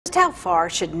Just how far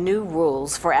should new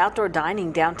rules for outdoor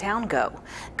dining downtown go?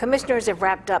 Commissioners have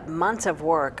wrapped up months of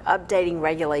work updating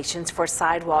regulations for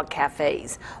sidewalk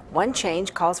cafes. One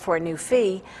change calls for a new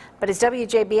fee, but as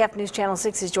WJBF News Channel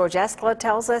 6's George Escala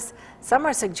tells us, some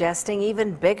are suggesting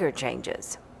even bigger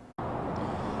changes.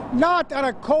 Not on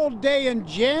a cold day in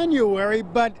January,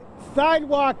 but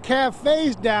sidewalk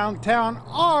cafes downtown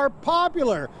are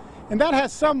popular. And that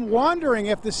has some wondering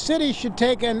if the city should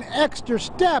take an extra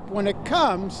step when it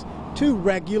comes to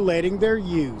regulating their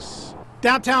use.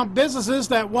 Downtown businesses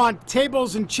that want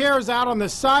tables and chairs out on the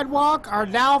sidewalk are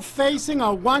now facing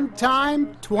a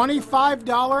one-time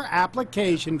 $25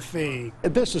 application fee.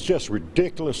 This is just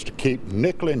ridiculous to keep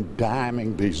nickel and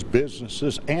diming these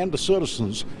businesses and the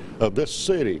citizens of this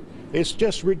city. It's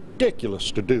just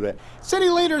ridiculous to do that. City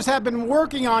leaders have been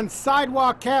working on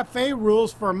sidewalk cafe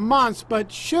rules for months,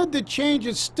 but should the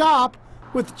changes stop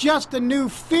with just a new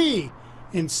fee?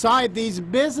 Inside these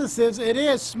businesses, it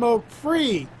is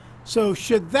smoke-free. So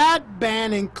should that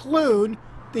ban include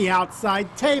the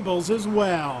outside tables as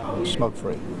well?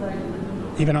 Smoke-free.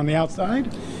 Even on the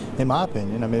outside? In my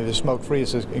opinion, I mean, if it's smoke-free,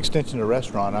 it's an extension of the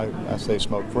restaurant. I say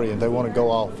smoke-free, and they want to go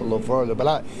off a little further.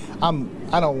 But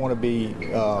I don't want to be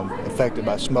affected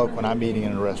by smoke when I'm eating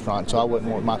in a restaurant, so I wouldn't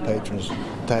want my patrons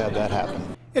to have that happen.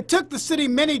 It took the city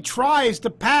many tries to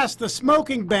pass the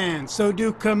smoking ban. So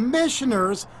do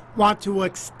commissioners want to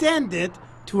extend it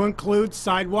to include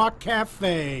sidewalk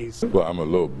cafes? Well, I'm a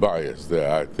little biased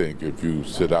there. I think if you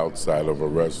sit outside of a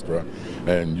restaurant,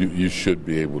 and you should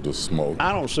be able to smoke.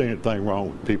 I don't see anything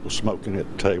wrong with people smoking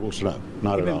at the tables, no,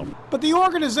 not at all. But the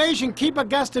organization Keep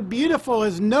Augusta Beautiful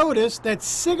has noticed that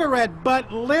cigarette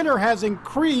butt litter has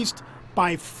increased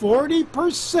by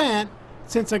 40%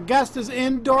 since Augusta's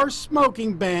indoor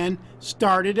smoking ban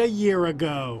started a year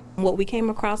ago. What we came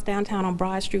across downtown on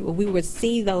Broad Street, we would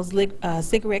see those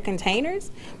cigarette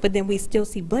containers, but then we still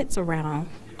see butts around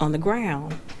on the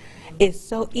ground. It's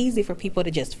so easy for people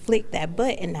to just flick that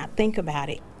butt and not think about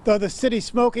it. Though the city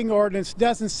smoking ordinance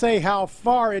doesn't say how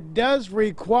far, it does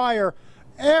require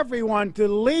everyone to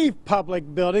leave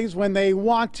public buildings when they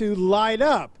want to light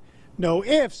up. No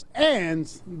ifs,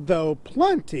 ands, though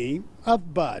plenty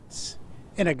of buts.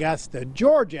 In Augusta,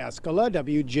 George Escala,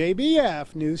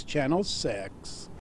 WJBF News Channel 6.